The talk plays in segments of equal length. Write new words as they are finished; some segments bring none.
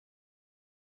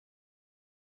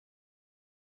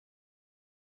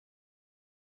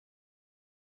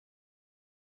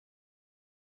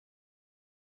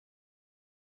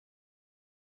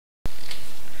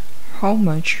How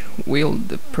much will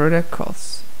the product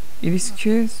cost? In this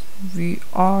case, we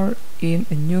are in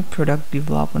a new product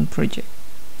development project.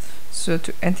 So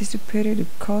to anticipate it, the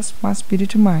cost must be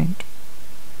determined.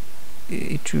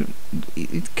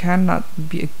 It cannot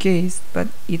be a guess, but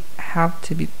it have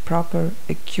to be proper,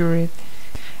 accurate,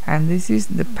 and this is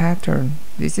the pattern.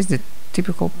 This is the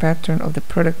typical pattern of the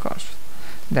product cost.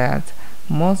 That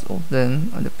most of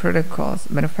them on the product cost,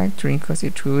 manufacturing cost,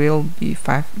 it will be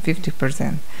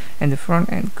 50%, and the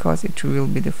front end cost, it will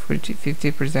be the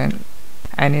 50%.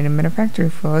 And in the manufacturing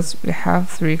first, we have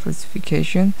three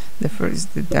classifications. The first is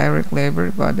the direct labor,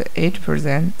 about the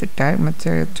 8%, the direct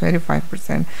material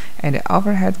 25%, and the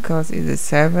overhead cost is the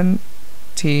 17%.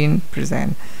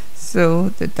 So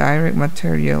the direct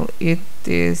material, it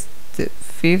is the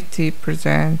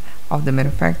 50% of the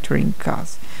manufacturing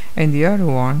cost, and the other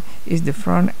one is the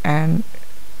front end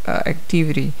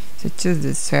activity, such as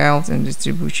the sales and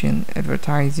distribution,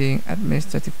 advertising,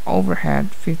 administrative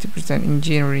overhead, 50%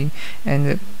 engineering, and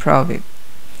the profit,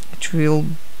 it will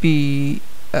be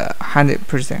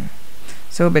 100%.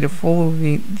 So by the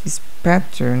following this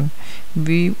pattern,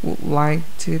 we would like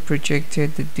to project the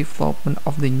development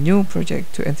of the new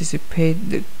project to anticipate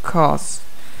the cost.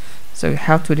 So we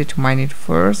have to determine it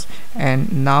first,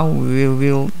 and now we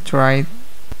will try.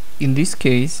 In this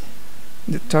case,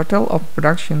 the total of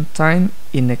production time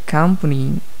in the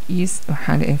company is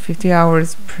 150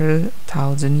 hours per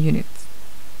 1,000 units.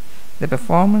 The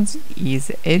performance is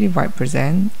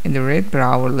 85%, and the rate per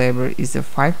hour labor is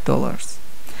 $5.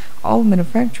 All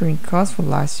manufacturing costs for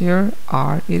last year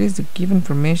are, it is the given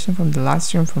information from the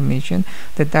last year information.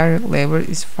 The direct labor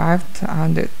is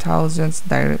 500,000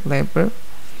 direct labor.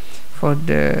 For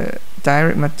the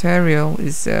direct material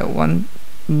is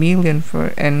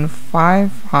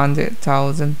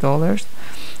 $1,500,000,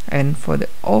 and for the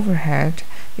overhead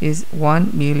is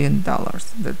 $1 million.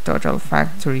 The total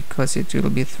factory cost, it will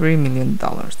be $3 million.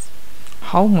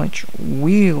 How much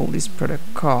will this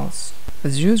product cost?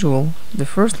 As usual,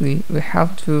 firstly we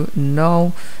have to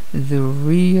know the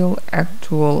real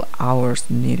actual hours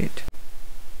needed.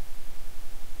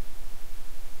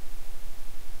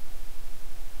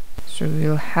 So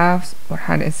we'll have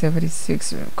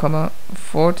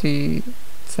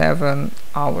 176,47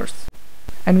 hours,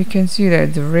 and we can see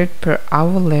that the rate per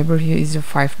hour labor here is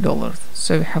 $5.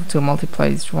 So we have to multiply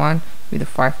this one with the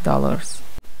 $5.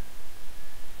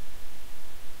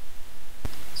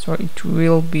 So it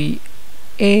will be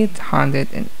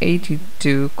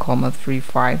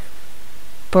 882,35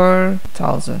 per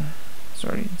 1,000.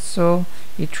 So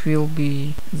it will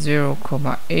be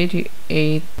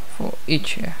 0,88 for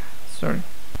each.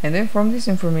 And then from this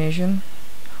information,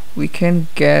 we can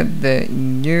get the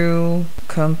new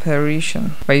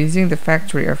comparison. By using the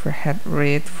factory overhead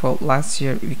rate for last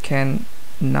year, we can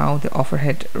know the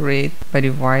overhead rate by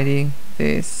dividing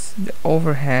the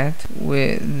overhead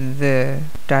with the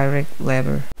direct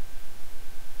labor.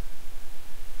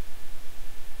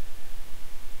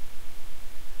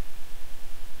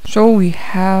 So we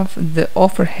have the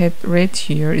overhead rate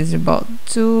here is about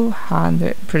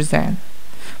 200%.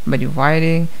 By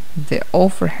dividing the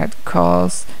overhead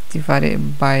cost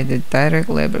divided by the direct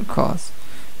labor cost,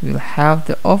 we'll have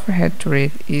the overhead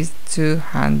rate is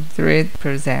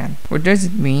 200%. What does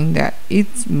it mean? That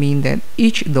it means that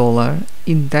each dollar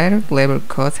in direct labor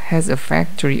cost has a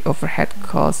factory overhead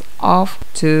cost of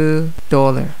 $2.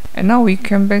 And now we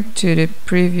come back to the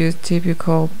previous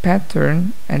typical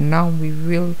pattern, and now we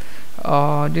will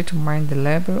determine the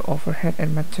labor, overhead,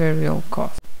 and material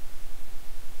cost.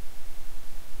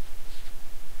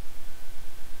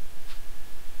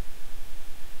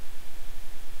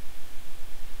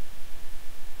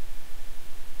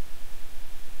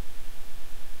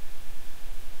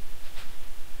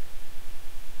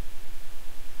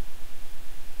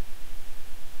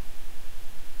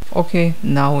 Okay,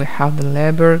 now we have the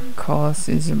labor cost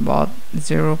is about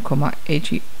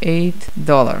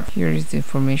 $0,88. Here is the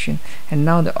information. And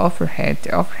now the overhead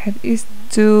is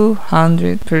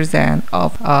 200%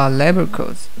 of labor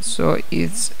cost, so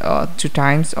it's 2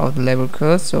 times of the labor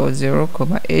cost. So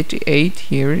 0,88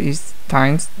 here is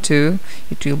times 2,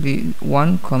 it will be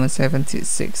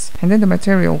 1,76. And then the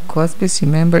material cost, please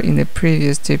remember in the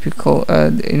previous typical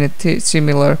in a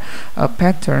similar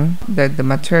pattern, that the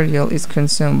material is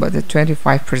consumed by the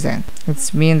 25%.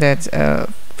 It means that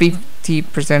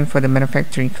 50% for the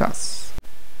manufacturing costs.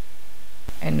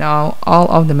 And now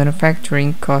all of the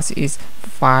manufacturing cost is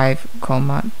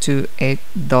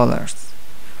 $5,28.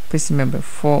 Please remember,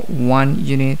 for 1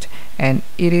 unit, and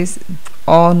it is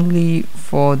only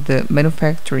for the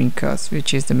manufacturing cost,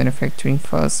 which is the manufacturing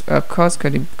cost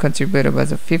contributed by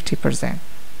the 50%.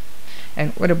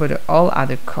 And what about the all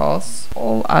other costs?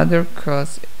 All other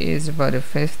costs is about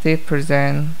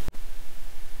 50%.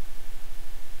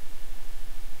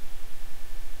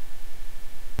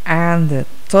 And the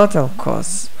total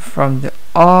cost from the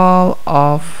all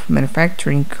of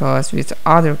manufacturing costs with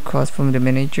other costs from the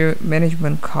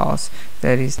management costs,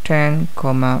 that is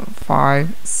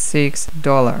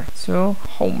 $10.56. So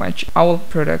how much our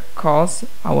product costs?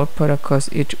 Our product cost,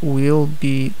 it will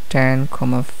be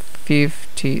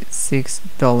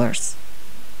 $10.56.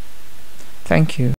 Thank you.